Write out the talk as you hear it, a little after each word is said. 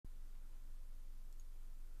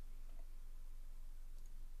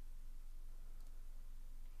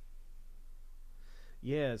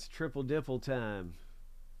Yeah, it's triple dipple time.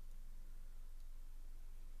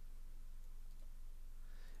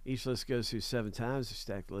 Each list goes through 7 times. We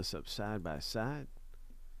stack the lists up side by side.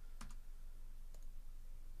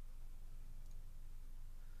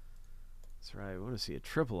 That's right. We want to see a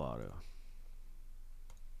triple auto.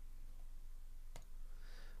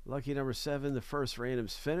 Lucky number 7. The first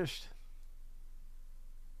random's finished.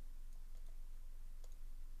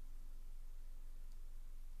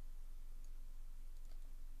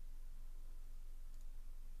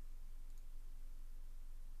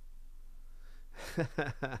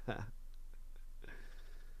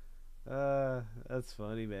 That's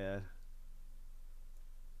funny, man.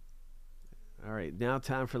 All right, now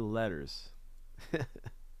time for the letters.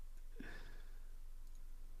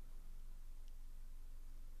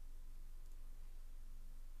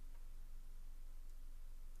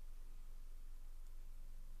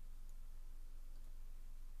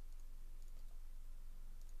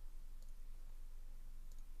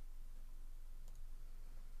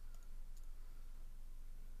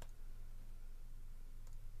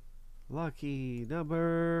 Lucky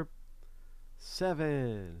number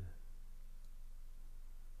 7.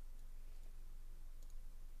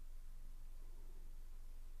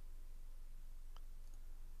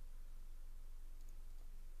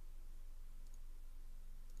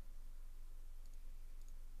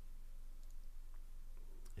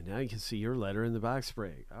 And now you can see your letter in the box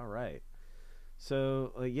break. All right.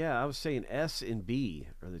 So, yeah, I was saying S and B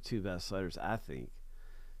are the 2 best letters, I think.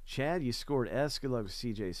 Chad, you scored S. Good luck with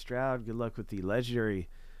C.J. Stroud. Good luck with the legendary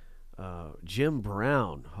Jim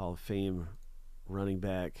Brown, Hall of Fame running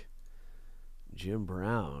back Jim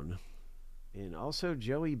Brown. And also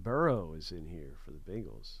Joey Burrow is in here for the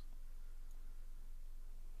Bengals.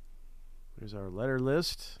 There's our letter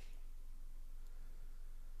list.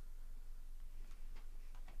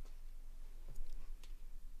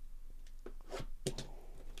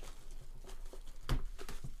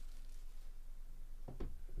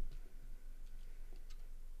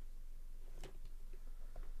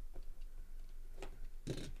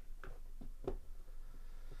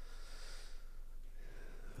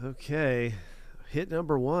 Okay, hit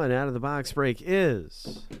number 1 out of the box break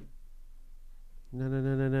is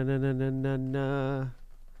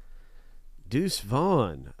Deuce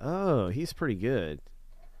Vaughn. Oh, he's pretty good.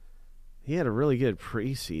 He had a really good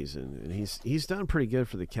preseason, and he's done pretty good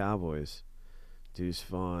for the Cowboys. Deuce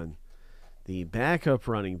Vaughn, the backup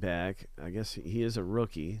running back. I guess he is a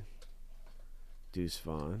rookie. Deuce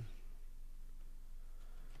Vaughn.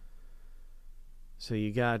 So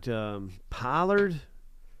you got Pollard.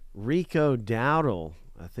 Rico Dowdle,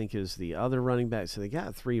 I think, is the other running back. So they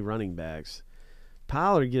got 3 running backs.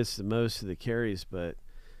 Pollard gets the most of the carries, but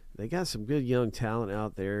they got some good young talent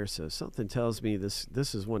out there. So something tells me this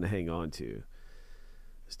is one to hang on to.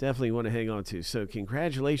 It's definitely one to hang on to. So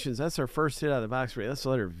congratulations. That's our first hit out of the box break. That's the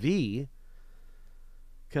letter V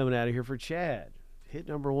coming out of here for Chad. Hit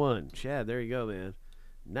number 1. Chad, there you go, man.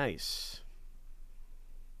 Nice.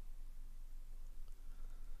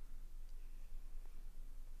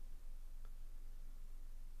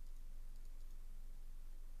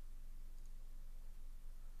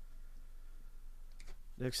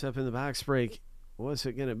 Next up in the box break, what's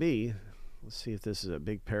it going to be? Let's see if this is a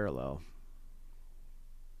big parallel.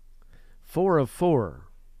 4 of 4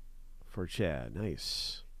 for Chad.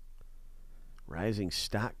 Nice. Rising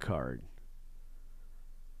stock card.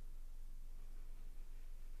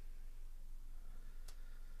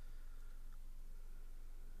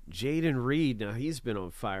 Jaden Reed, now he's been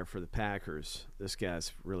on fire for the Packers. This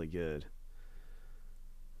guy's really good.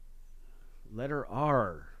 Letter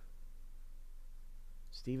R.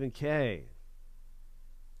 Stephen K.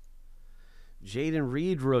 Jaden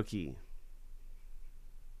Reed, rookie.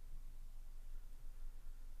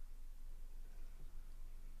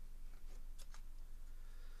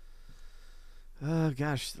 Oh,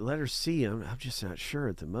 gosh, letter C. I'm just not sure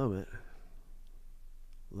at the moment.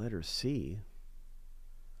 Letter C.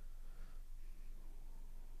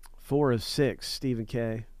 4 of 6, Stephen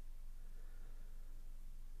K.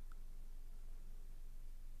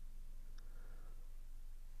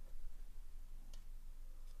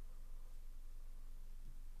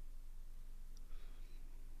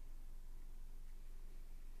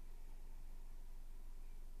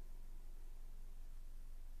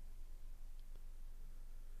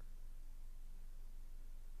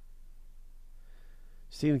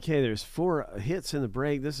 Stephen K., there's 4 hits in the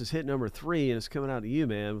break. This is hit number 3, and it's coming out to you,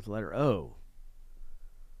 man, with the letter O.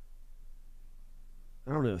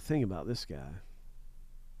 I don't know a thing about this guy.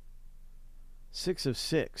 6 of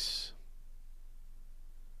 6.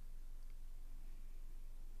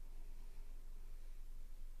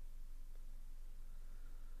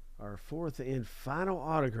 Our fourth and final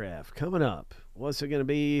autograph coming up. What's it going to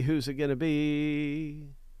be? Who's it going to be?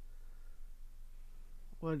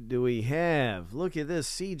 What do we have? Look at this,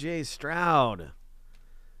 C.J. Stroud.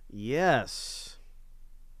 Yes.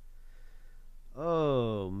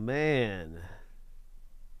 Oh, man.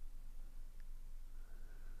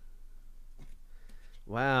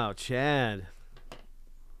 Wow, Chad.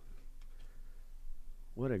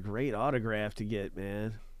 What a great autograph to get,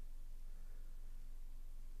 man.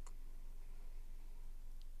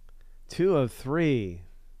 2 of 3.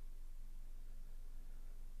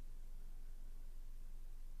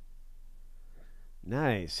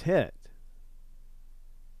 Nice hit.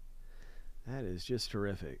 That is just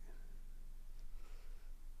terrific.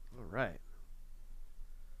 All right.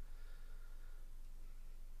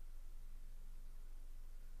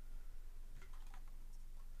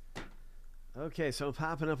 Okay, so I'm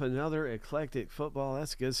popping up another eclectic football.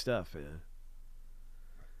 That's good stuff, man.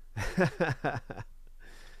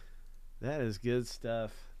 That is good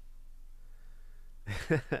stuff.